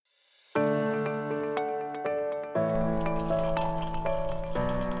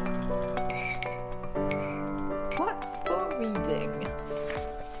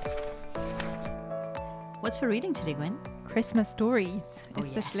What's for reading today, Gwen? Christmas stories, Oh,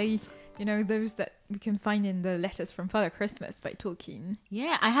 especially, yes. those that we can find in the Letters from Father Christmas by Tolkien.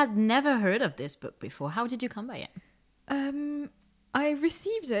 Yeah, I had never heard of this book before. How did you come by it? I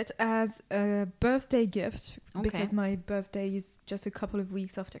received it as a birthday gift Okay. because my birthday is just a couple of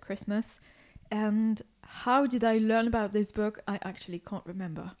weeks after Christmas. And how did I learn about this book? I actually can't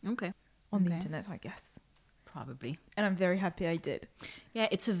remember. Okay. On the Okay. internet, I guess. Probably. And I'm very happy I did. Yeah,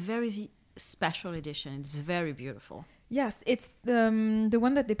 it's a very special edition. It's very beautiful. Yes, it's the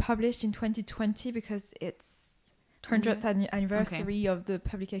one that they published in 2020 because it's 200th anniversary of the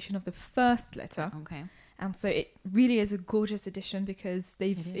publication of the first letter. Okay. And so it really is a gorgeous edition because It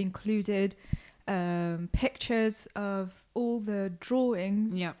they've is. included pictures of all the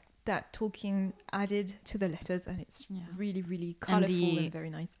drawings Yeah. that Tolkien added to the letters. And it's Yeah. really, really colourful and very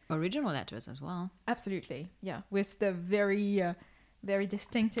nice. Original letters as well. Absolutely, yeah. With the very, very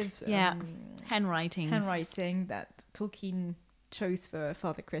distinctive Yeah. Handwriting. that Tolkien chose for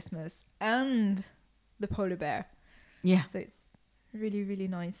Father Christmas and the polar bear. Yeah. So it's really, really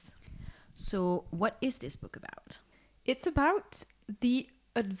nice. So what is this book about? It's about the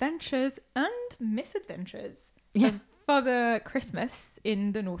adventures and misadventures Yeah. of Father Christmas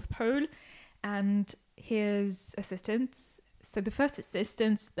in the North Pole and his assistants. So the first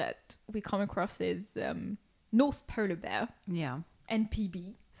assistant that we come across is North Polar Bear, Yeah.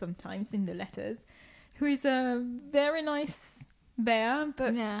 NPB sometimes in the letters, who is a very nice bear,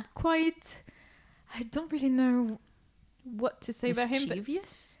 but yeah. quite, I don't really know what to say about him. But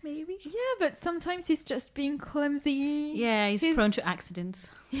Mischievous, maybe? yeah, but sometimes he's just being clumsy. Yeah, he's prone to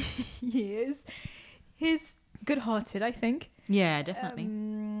accidents. He is. He's good-hearted, I think. Yeah, definitely.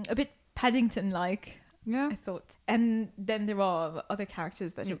 A bit Paddington-like, yeah. I thought. And then there are other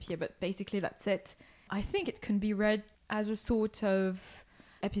characters that Yep. appear, but basically that's it. I think it can be read as a sort of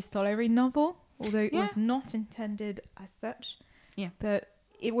epistolary novel, although it Yeah. was not intended as such. Yeah. But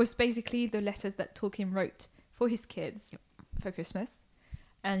it was basically the letters that Tolkien wrote for his kids for Christmas.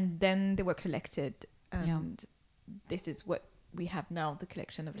 And then they were collected. And this is what we have now, the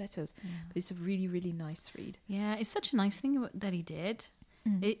collection of letters. Yeah. But it's a really, really nice read. Yeah, it's such a nice thing that he did.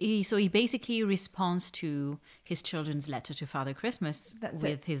 Mm. So he basically responds to his children's letter to Father Christmas That's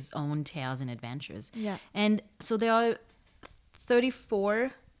with his own tales and adventures. Yeah. And so there are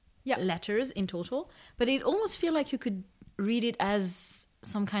 34 Yeah. letters in total, but it almost feels like you could read it as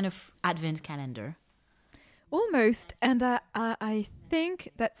some kind of advent calendar. Almost. And I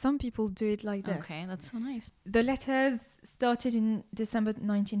think that some people do it like this. Okay, that's so nice. The letters started in December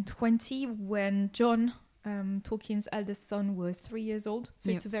 1920 when John, Tolkien's eldest son, was 3 years old.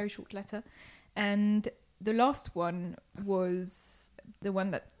 So it's a very short letter. And the last one was the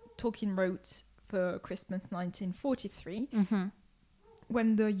one that Tolkien wrote for Christmas 1943, Mm-hmm.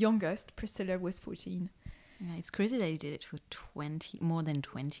 when the youngest, Priscilla, was 14. Yeah, it's crazy that he did it for more than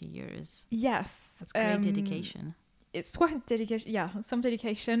 20 years. Yes. That's great dedication. It's quite dedication, some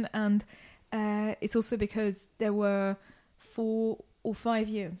dedication. And it's also because there were 4 or 5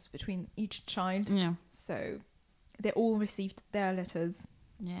 years between each child. Yeah. So they all received their letters.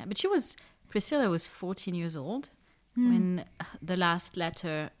 Yeah, but Priscilla was 14 years old when the last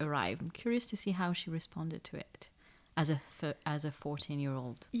letter arrived. I'm curious to see how she responded to it as a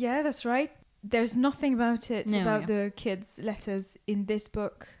 14-year-old. Yeah, that's right. There's nothing about it, No, about yeah. the kids' letters in this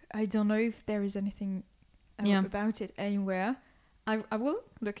book. I don't know if there is anything about it anywhere. I will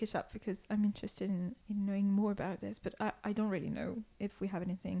look it up because I'm interested in knowing more about this, but I don't really know if we have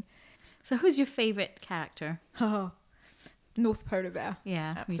anything. So who's your favorite character? North Polar Bear.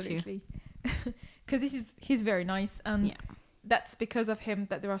 Yeah, Absolutely. Because he's very nice, and Yeah. that's because of him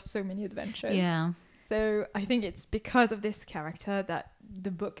that there are so many adventures. Yeah, So I think it's because of this character that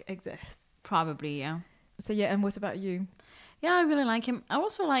the book exists. probably, yeah. So yeah, and what about you? Yeah, I really like him. I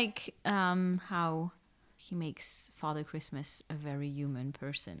also like how he makes Father Christmas a very human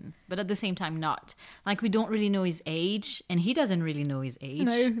person, but at the same time not. Like, we don't really know his age, and he doesn't really know his age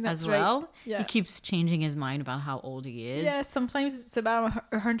that's as right. well. Yeah. He keeps changing his mind about how old he is. Yeah, sometimes it's about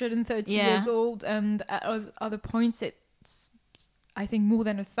 130 Yeah. years old, and at other points it's, I think, more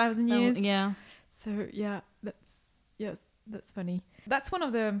than 1,000 years. Yeah. So yeah, that's funny. That's one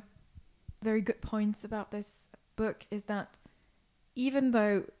of the very good points about this book, is that even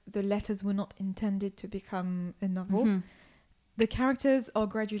though the letters were not intended to become a novel, Mhm. the characters are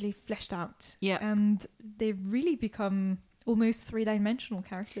gradually fleshed out. Yeah. And they really become almost three-dimensional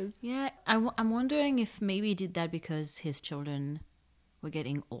characters. Yeah, I'm wondering if maybe he did that because his children were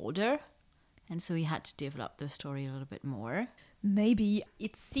getting older, and so he had to develop the story a little bit more. Maybe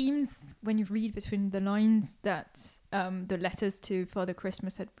it seems when you read between the lines that the letters to Father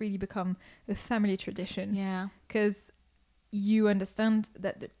Christmas had really become a family tradition. Yeah. Because you understand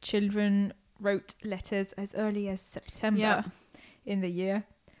that the children wrote letters as early as September in the year,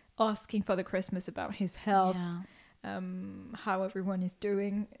 asking Father Christmas about his health, how everyone is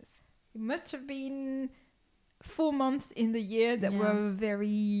doing. It must have been 4 months in the year that were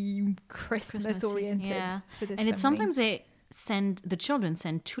very Christmas oriented for this family. Sometimes the children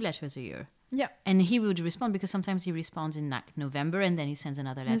send 2 letters a year. Yeah. And he would respond, because sometimes he responds in like November and then he sends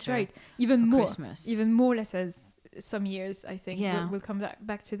another letter. That's right. Even more. Christmas. Even more letters some years, I think. Yeah. We'll come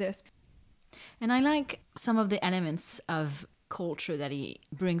back to this. And I like some of the elements of culture that he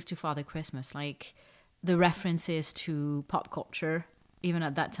brings to Father Christmas, like the references to pop culture, even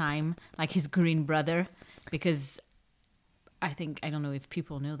at that time, like his green brother, because I don't know if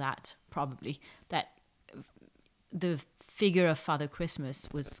people know that, probably, that the figure of Father Christmas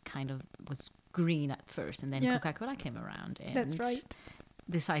was green at first, and then Coca-Cola came around and that's right.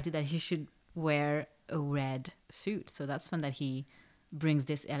 decided that he should wear a red suit. So that's when that he brings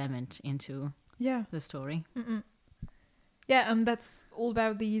this element into the story. Mm-mm. Yeah, and that's all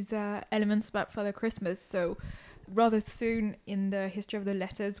about these elements about Father Christmas. So rather soon in the history of the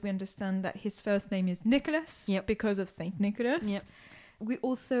letters, we understand that his first name is Nicholas because of Saint Nicholas. Yep. We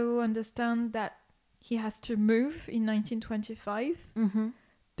also understand that he has to move in 1925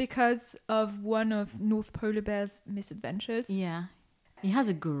 because of one of North Polar Bear's misadventures. Yeah. He has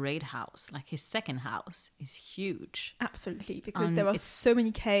a great house. Like his second house is huge. Absolutely, because there are so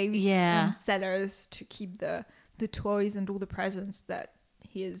many caves and cellars to keep the toys and all the presents that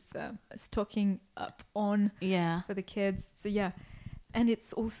he is stocking up on for the kids. So and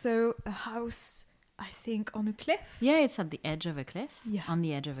it's also a house, I think, on a cliff. Yeah, it's at the edge of a cliff. Yeah. On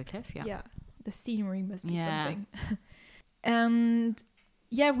the edge of a cliff, Yeah, the scenery must be something. And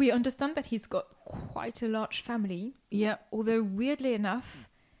we understand that he's got quite a large family. Yeah. Although weirdly enough,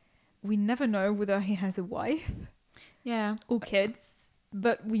 we never know whether he has a wife or kids.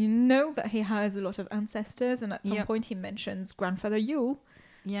 But we know that he has a lot of ancestors, and at some point he mentions Grandfather Yule.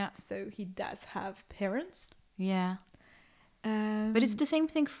 Yeah. So he does have parents. Yeah. But it's the same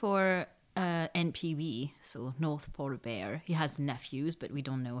thing for NPB, so North Polar Bear. He has nephews, but we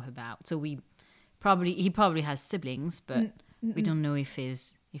don't know about. So he probably has siblings, but we don't know if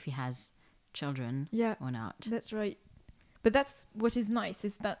he has children or not. That's right. But that's what is nice,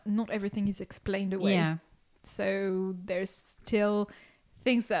 is that not everything is explained away. Yeah. So there's still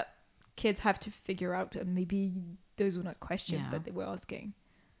things that kids have to figure out, and maybe those were not questions that they were asking.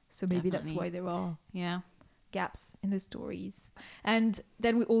 So maybe that's why there are gaps in the stories. And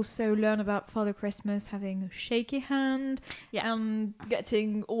then we also learn about Father Christmas having a shaky hand and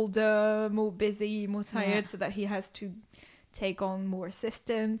getting older, more busy, more tired, so that he has to take on more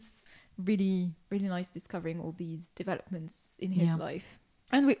assistance. Really, really nice discovering all these developments in his life.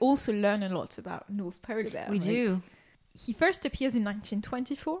 And we also learn a lot about North Polar Bear. We do. He first appears in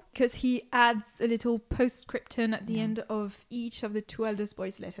 1924 because he adds a little postscriptum at the end of each of the 2 eldest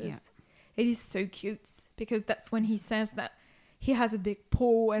boys' letters. Yeah. It is so cute because that's when he says that he has a big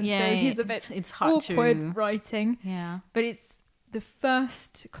paw, and so he's a bit it's hard awkward writing. Yeah. But it's the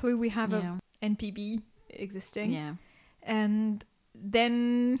first clue we have of NPB existing. Yeah. And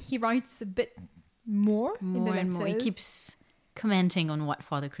then he writes a bit more in the letters. And more. He keeps commenting on what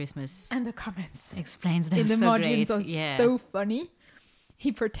Father Christmas and the comments explains them in the so margins great. are so funny.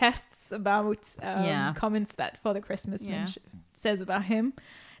 He protests about comments that Father Christmas says about him,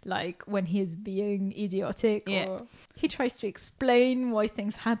 like when he's being idiotic, or he tries to explain why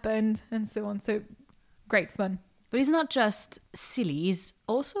things happened and so on. So great fun. But he's not just silly, he's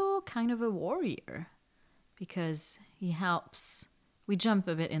also kind of a warrior, because he helps. We jump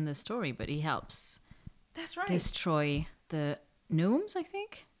a bit in the story, but he helps destroy the gnomes, I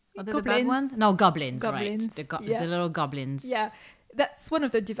think. Or the bad one? No, goblins. Right. The little goblins. Yeah, that's one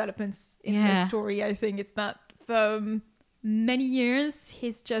of the developments in the story, I think. It's that for many years,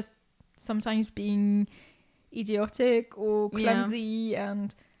 he's just sometimes being idiotic or clumsy.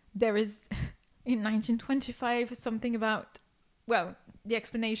 And there is, in 1925, something about, the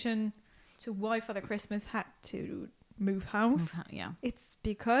explanation to why Father Christmas had to move house. It's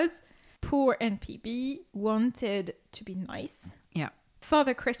because poor NPB wanted to be nice. Yeah.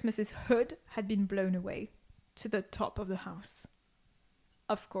 Father Christmas's hood had been blown away to the top of the house.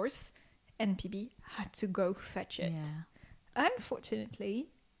 Of course, NPB had to go fetch it. Yeah. Unfortunately,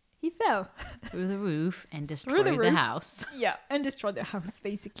 he fell through the roof and destroyed the house. Yeah, and destroyed the house,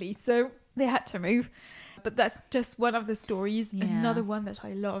 basically. So they had to move. But that's just one of the stories. Yeah. Another one that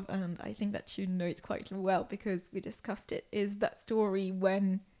I love, and I think that you know it quite well because we discussed it, is that story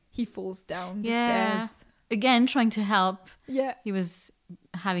when he falls down the stairs. again, trying to help. Yeah. He was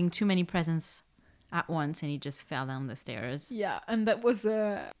having too many presents at once and he just fell down the stairs. Yeah, and that was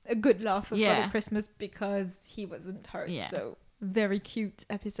a good laugh for Yeah. Father Christmas because he wasn't hurt. Yeah. So very cute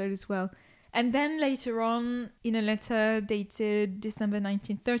episode as well. And then later on, in a letter dated December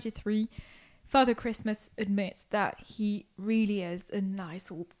 1933, Father Christmas admits that he really is a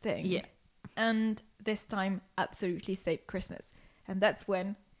nice old thing. Yeah. And this time absolutely saved Christmas. And that's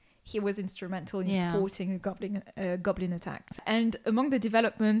when he was instrumental in Yeah. thwarting a goblin attack. And among the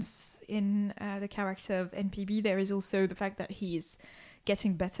developments in the character of NPB, there is also the fact that he is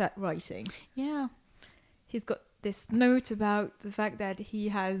getting better at writing. Yeah. He's got this note about the fact that he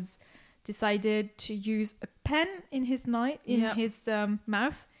has decided to use a pen in his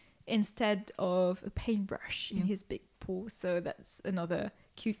mouth instead of a paintbrush in his big paw. So that's another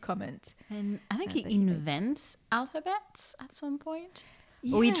cute comment. And I think that he he makes. invents alphabets at some point.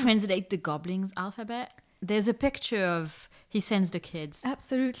 Or he translates the goblins' alphabet. There's a picture of he sends the kids.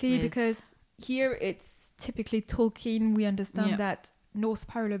 Absolutely, with- because here it's typically Tolkien. We understand Yeah. that North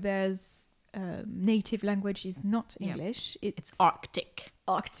Polar Bear's native language is not Yeah. English. It's Arctic.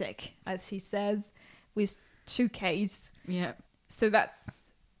 Arctic, as he says, with 2 Ks. Yeah. So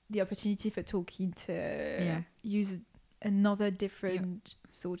that's the opportunity for Tolkien to use another different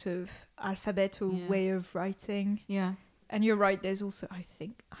sort of alphabet or way of writing. Yeah. And you're right, there's also, I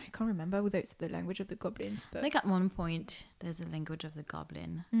can't remember whether it's the language of the goblins, I but... think at one point there's a language of the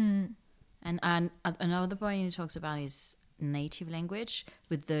goblin. Mm. And at another point he talks about his native language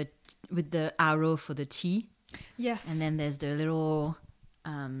with the arrow for the T. Yes. And then there's the little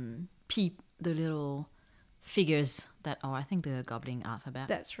the little figures that are, I think, the goblin alphabet.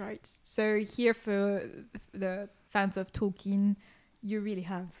 That's right. So here for the fans of Tolkien, you really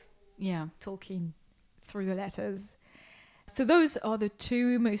have Tolkien through the letters. So those are the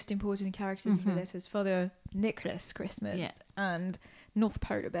 2 most important characters in the letters, Father Nicholas Christmas and North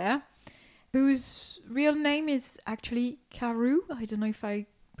Polar Bear, whose real name is actually Karu. I don't know if I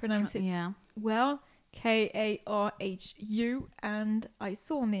pronounce it well. Karhu. And I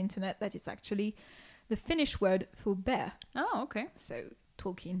saw on the internet that it's actually the Finnish word for bear. Oh, okay. So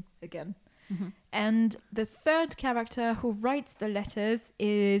Tolkien again. Mm-hmm. And the third character who writes the letters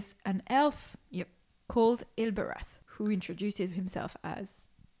is an elf called Ilberath, who introduces himself as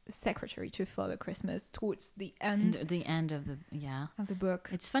secretary to Father Christmas towards the end. The end of the of the book.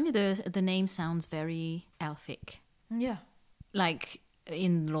 It's funny, the name sounds very elfic. Yeah. Like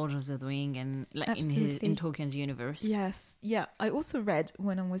in Lord of the Ring and like in Tolkien's universe. Yes. Yeah. I also read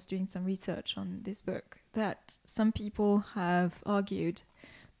when I was doing some research on this book that some people have argued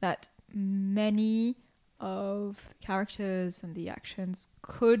that many of the characters and the actions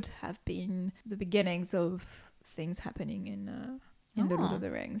could have been the beginnings of things happening in the Lord of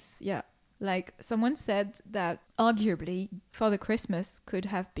the Rings. Yeah. Like someone said that arguably Father Christmas could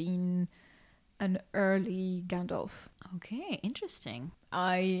have been an early Gandalf. Okay, interesting.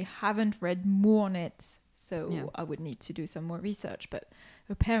 I haven't read more on it, so I would need to do some more research, but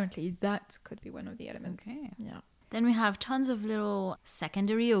apparently that could be one of the elements. Okay. Yeah. Then we have tons of little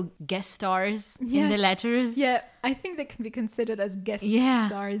secondary or guest stars in the letters. Yeah, I think they can be considered as guest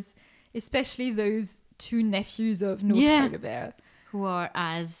stars, especially those 2 nephews of North Polar Bear. Who are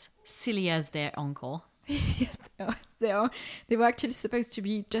as silly as their uncle. They are. They were actually supposed to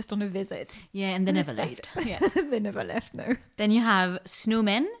be just on a visit. Yeah, and they never left. Yeah, they never left, no. Then you have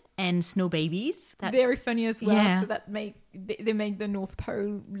snowmen and snow babies. Very funny as well, so that they make the North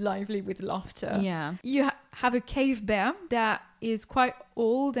Pole lively with laughter. Yeah. You have a cave bear that is quite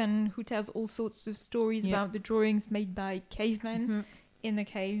old and who tells all sorts of stories about the drawings made by cavemen in the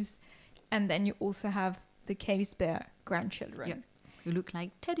caves. And then you also have the cave bear grandchildren. Yep. Who look like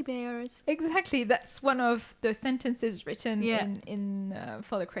teddy bears. Exactly. That's one of the sentences written in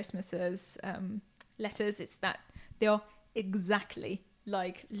Father Christmas's letters. It's that they are exactly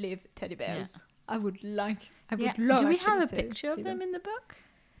like live teddy bears. Yeah. I would love. Do we have a picture of them in the book?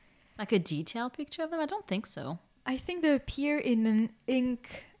 Like a detailed picture of them? I don't think so. I think they appear in an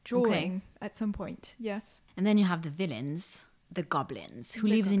ink drawing at some point. Yes. And then you have the villains, the goblins, who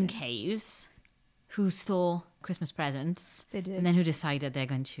lives in caves, who stole Christmas presents. They did. And then who decided they're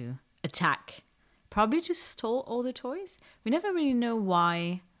going to attack. Probably to steal all the toys. We never really know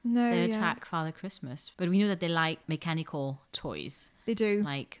why they attack Father Christmas. But we know that they like mechanical toys. They do.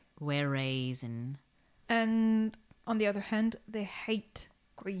 Like were-rays and... And on the other hand, they hate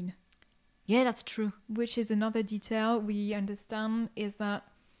green. Yeah, that's true. Which is another detail we understand is that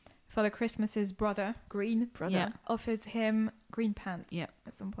Father Christmas's brother, offers him green pants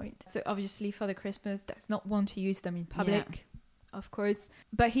at some point. So obviously Father Christmas does not want to use them in public, of course.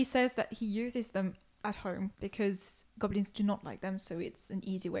 But he says that he uses them at home because goblins do not like them, so it's an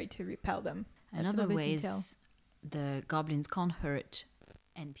easy way to repel them. That's Another way detail. is the goblins can't hurt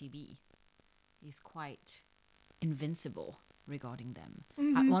NPB. He's quite invincible regarding them.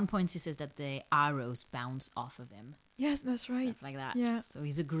 At one point he says that the arrows bounce off of him. Yes, that's right. Stuff like that. Yeah. So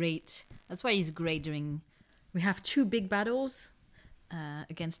that's why he's great during, we have 2 big battles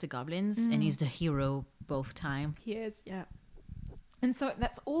against the goblins, and he's the hero both time. He is, yeah. And so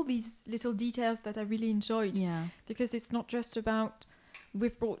that's all these little details that I really enjoyed. Yeah. Because it's not just about,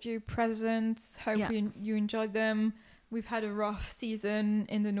 we've brought you presents, hope you enjoyed them, we've had a rough season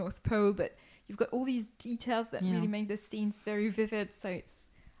in the North Pole, but you've got all these details that really make the scenes very vivid. So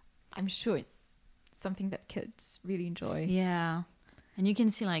I'm sure it's something that kids really enjoy. Yeah. And you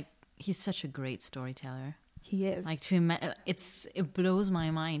can see, like, he's such a great storyteller. He is. Like, it blows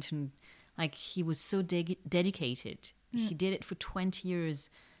my mind. And, like, he was so dedicated. He did it for 20 years.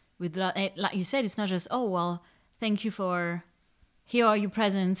 Like you said, it's not just, oh, well, thank you for, here are your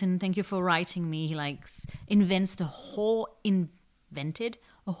presents and thank you for writing me. He, like, invented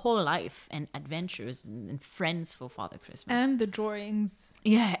a whole life and adventures and friends for Father Christmas. And the drawings.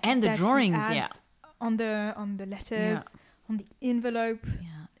 Yeah, and the drawings, on the letters, on the envelope.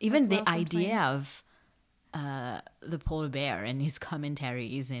 Yeah, even the idea of the polar bear and his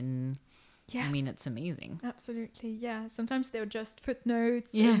commentaries, and I mean, it's amazing. Absolutely, yeah. Sometimes they're just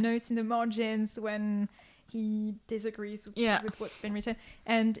footnotes, notes in the margins when he disagrees with what's been written,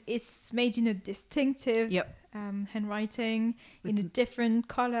 and it's made in a distinctive handwriting, in a different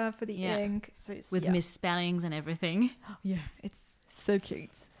color for the ink, so it's with misspellings and everything. Yeah, it's so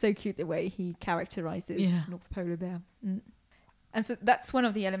cute the way he characterizes North Polar Bear. And so that's one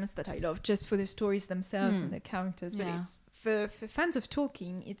of the elements that I love, just for the stories themselves and the characters. But it's for fans of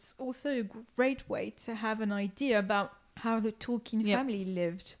Tolkien, it's also a great way to have an idea about how the Tolkien family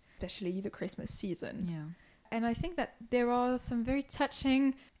lived, especially the Christmas season. Yeah. And I think that there are some very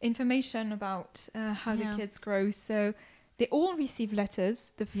touching information about how the kids grow. So they all receive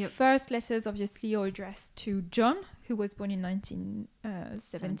letters. The first letters obviously are addressed to John, who was born in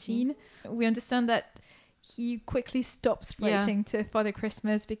 1917. We understand that he quickly stops writing to Father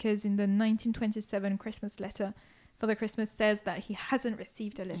Christmas because in the 1927 Christmas letter, Father Christmas says that he hasn't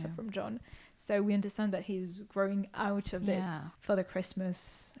received a letter from John. So we understand that he's growing out of this Father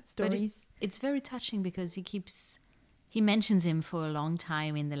Christmas stories. But it's very touching because he mentions him for a long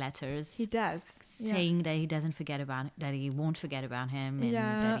time in the letters. He does. Saying that he won't forget about him, and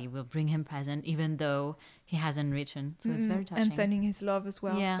that he will bring him present even though he hasn't written. So it's very touching. And sending his love as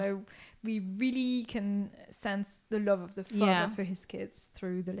well. Yeah. So we really can sense the love of the father for his kids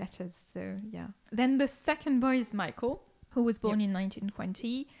through the letters. So Then the second boy is Michael, who was born in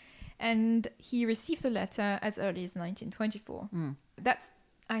 1920, and he receives a letter as early as 1924. That's,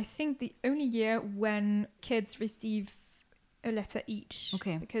 I think, the only year when kids receive a letter each.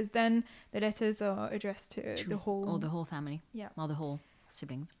 Okay. Because then the letters are addressed to the whole family. Yeah. All the whole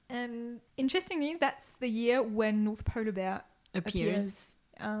siblings. And interestingly, that's the year when North Polar Bear appears.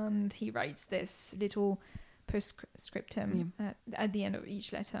 And he writes this little postscriptum at the end of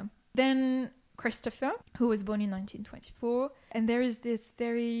each letter. Then Christopher, who was born in 1924. And there is this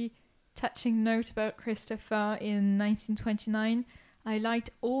very touching note about Christopher in 1929. I liked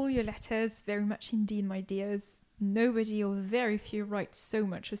all your letters very much indeed, my dears. Nobody or very few writes so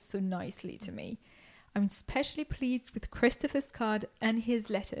much or so nicely to me. I'm especially pleased with Christopher's card and his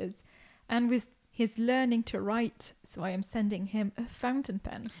letters, and with his learning to write, so I am sending him a fountain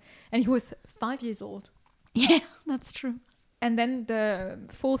pen. And he was 5 years old. Yeah, that's true. And then the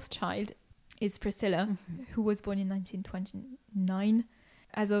fourth child is Priscilla, who was born in 1929.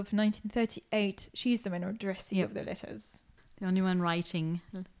 As of 1938, she's the one addressee of the letters. The only one writing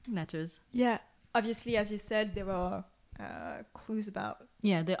letters. Yeah. Obviously, as you said, there are clues about...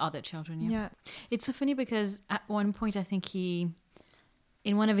 Yeah, the other children, It's so funny because at one point, I think he,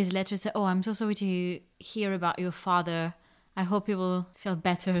 in one of his letters, said, I'm so sorry to hear about your father. I hope he will feel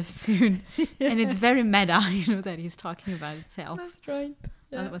better soon. And it's very meta, that he's talking about himself. That's right.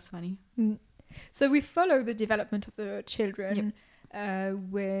 Yeah. That was funny. So we follow the development of the children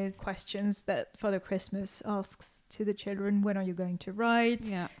with questions that Father Christmas asks to the children. When are you going to write?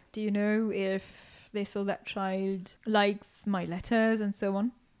 Yeah. Do you know if this or that child likes my letters, and so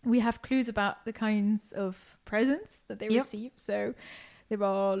on? We have clues about the kinds of presents that they receive. So there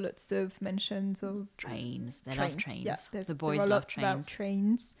are lots of mentions of trains. They love trains. Yeah, the boys love trains. About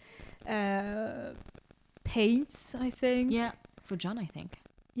trains. Paints, I think. Yeah, for John, I think.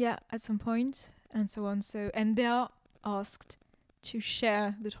 Yeah, at some point, and so on. So, and they are asked to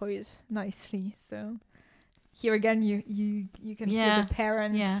share the toys nicely. So here again, you can hear the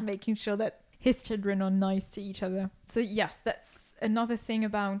parents making sure that his children are nice to each other. So yes, that's another thing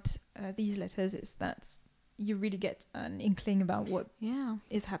about these letters, is that you really get an inkling about what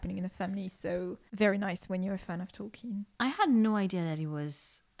is happening in the family. So very nice when you're a fan of Tolkien. I had no idea that he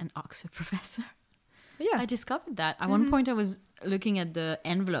was an Oxford professor. Yeah. I discovered that. At one point I was looking at the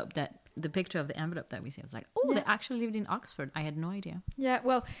picture of the envelope that we see. I was like, they actually lived in Oxford. I had no idea. Yeah,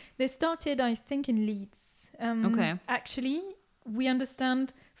 well, they started, I think, in Leeds. Okay. Actually, we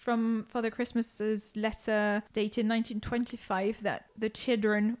understand from Father Christmas's letter dated 1925 that the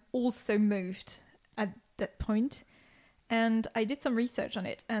children also moved at that point. And I did some research on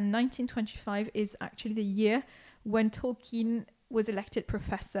it. And 1925 is actually the year when Tolkien was elected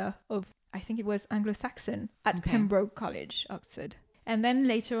professor of, I think it was Anglo-Saxon, at Pembroke College, Oxford. And then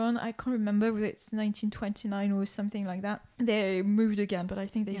later on, I can't remember whether it's 1929 or something like that, they moved again, but I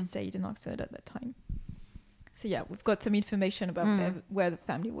think they stayed in Oxford at that time. So yeah, we've got some information about where the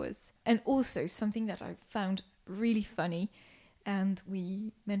family was. And also something that I found really funny, and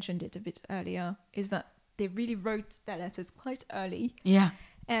we mentioned it a bit earlier, is that they really wrote their letters quite early. Yeah.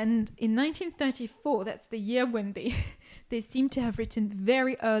 And in 1934, that's the year when they seem to have written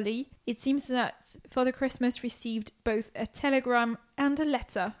very early. It seems that Father Christmas received both a telegram and a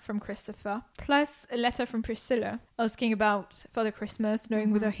letter from Christopher, plus a letter from Priscilla asking about Father Christmas,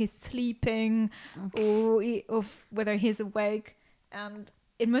 knowing whether he's sleeping or whether he's awake. And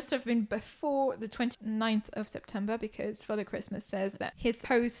it must have been before the 29th of September, because Father Christmas says that his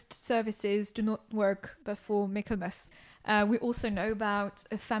post services do not work before Michaelmas. We also know about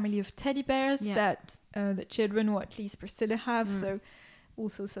a family of teddy bears that the children, or at least Priscilla, have. So all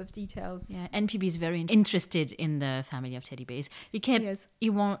sorts of details. Yeah, NPB is very interested in the family of teddy bears. He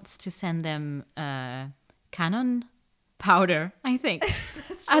wants to send them cannon powder, I think.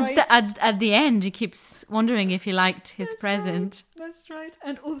 That's right. At the end, he keeps wondering if he liked his present. Right. That's right.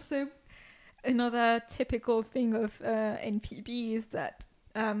 And also another typical thing of NPB is that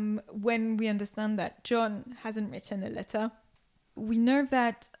when we understand that John hasn't written a letter, we know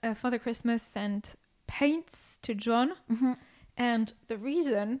that Father Christmas sent paints to John. And the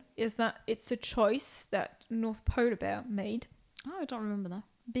reason is that it's a choice that North Polar Bear made. Oh, I don't remember that.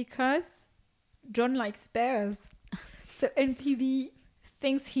 Because John likes bears. So NPB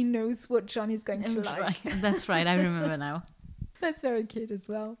thinks he knows what John is going to like. That's right, I remember now. That's very cute as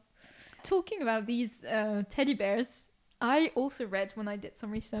well. Talking about these teddy bears, I also read when I did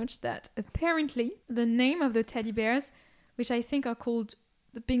some research that apparently the name of the teddy bears, which I think are called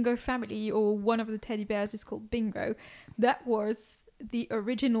the Bingo family, or one of the teddy bears is called Bingo, that was the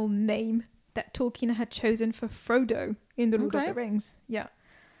original name that Tolkien had chosen for Frodo in The Lord of the Rings. Yeah.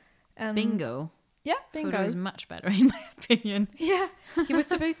 And Bingo. Yeah, Bingo. Frodo is much better in my opinion. Yeah. He was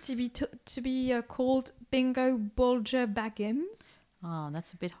supposed to be called Bingo Bolger Baggins. Oh,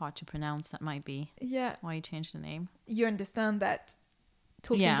 that's a bit hard to pronounce. That might be why you changed the name. You understand that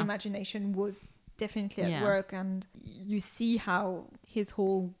Tolkien's imagination was definitely at work, and you see how his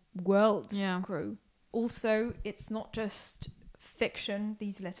whole world grew. Also, it's not just fiction,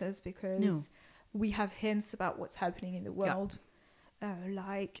 these letters, because we have hints about what's happening in the world.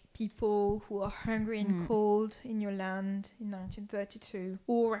 Like people who are hungry and cold in your land in 1932,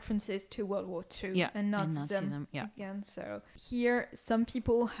 or references to World War II and Nazism again. So here, some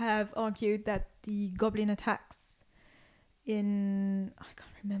people have argued that the goblin attacks in, I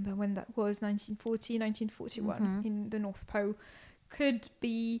can't remember when that was, 1940, 1941, in the North Pole, could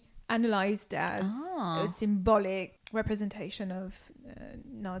be analysed as a symbolic representation of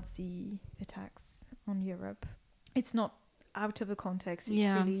Nazi attacks on Europe. It's not out of the context. It's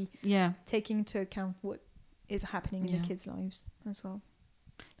really taking into account what is happening in the kids' lives as well.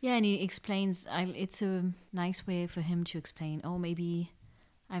 Yeah, and he explains, it's a nice way for him to explain, maybe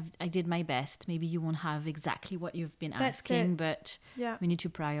I did my best. Maybe you won't have exactly what you've been asking, but we need to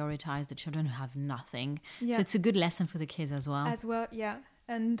prioritize the children who have nothing. Yeah. So it's a good lesson for the kids as well.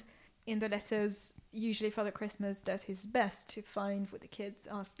 And in the letters, usually Father Christmas does his best to find what the kids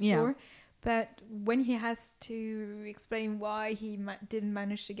asked for. But when he has to explain why he didn't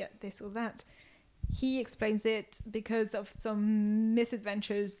manage to get this or that, he explains it because of some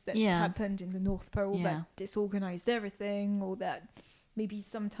misadventures that happened in the North Pole that disorganized everything, or that maybe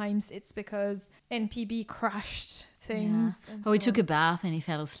sometimes it's because NPB crashed things. He took a bath and he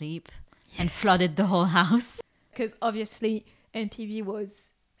fell asleep and flooded the whole house. Because obviously NPB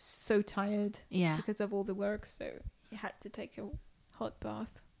was so tired because of all the work, so he had to take a hot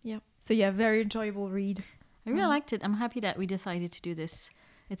bath. Yeah. So very enjoyable read. I really liked it. I'm happy that we decided to do this.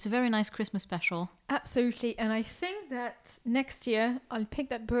 It's a very nice Christmas special. Absolutely. And I think that next year I'll pick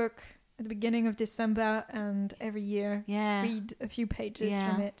that book at the beginning of December, and every year read a few pages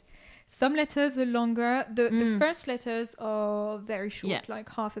from it. Some letters are longer. The first letters are very short, like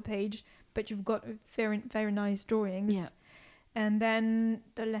half a page, but you've got very, very nice drawings. Yeah. And then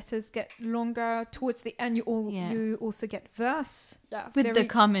the letters get longer. Towards the end, you also get verse. Yeah, with the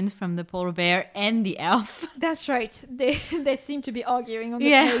comments from the polar bear and the elf. That's right. They seem to be arguing on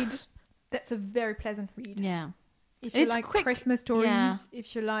the page. That's a very pleasant read. Yeah. If you like quick Christmas stories,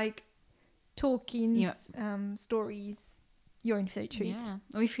 if you like Tolkien's stories, you're in for a treat. Yeah.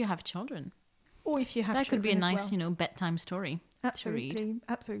 Or if you have children. That could be a nice, bedtime story. Absolutely. To read.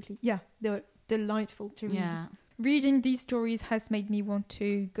 Absolutely. Yeah, they're delightful to read. Yeah. Reading these stories has made me want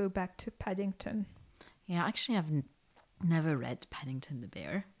to go back to Paddington. Yeah, actually, I've never read Paddington the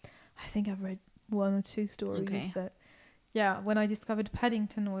Bear. I think I've read 1 or 2 stories, but yeah, when I discovered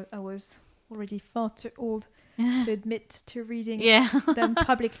Paddington, I was already far too old to admit to reading them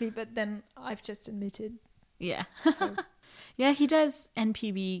publicly, but then I've just admitted. Yeah. So. Yeah, he does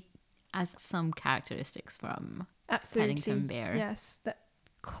NPB as some characteristics from Paddington Bear. Yes, that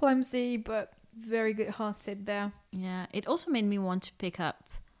clumsy but very good-hearted there. Yeah, it also made me want to pick up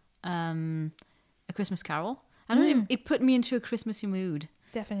A Christmas Carol. I don't know, it put me into a Christmassy mood.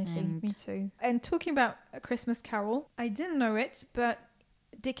 Definitely, me too. And talking about A Christmas Carol, I didn't know it, but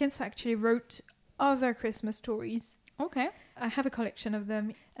Dickens actually wrote other Christmas stories. Okay. I have a collection of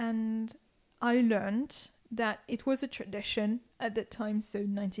them, and I learned that it was a tradition at the time, so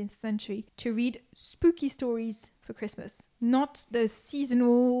 19th century, to read spooky stories for Christmas. Not the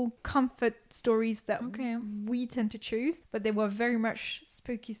seasonal comfort stories that we tend to choose, but they were very much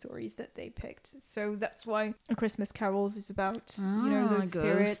spooky stories that they picked. So that's why A Christmas Carols is about, those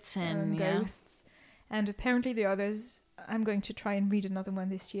spirits and ghosts. And apparently the others, I'm going to try and read another one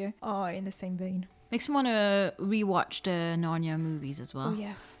this year, are in the same vein. Makes me want to rewatch the Narnia movies as well. Oh,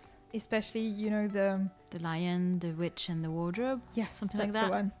 yes. Especially, the Lion, the Witch and the Wardrobe. Yes, something like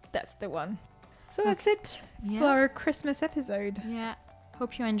that. That's the one. So that's it for our Christmas episode. Yeah.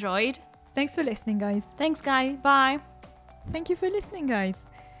 Hope you enjoyed. Thanks for listening, guys. Thanks, guys. Bye. Thank you for listening, guys.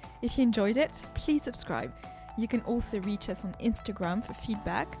 If you enjoyed it, please subscribe. You can also reach us on Instagram for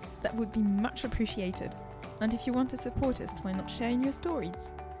feedback. That would be much appreciated. And if you want to support us, why not sharing your stories?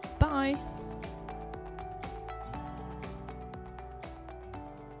 Bye.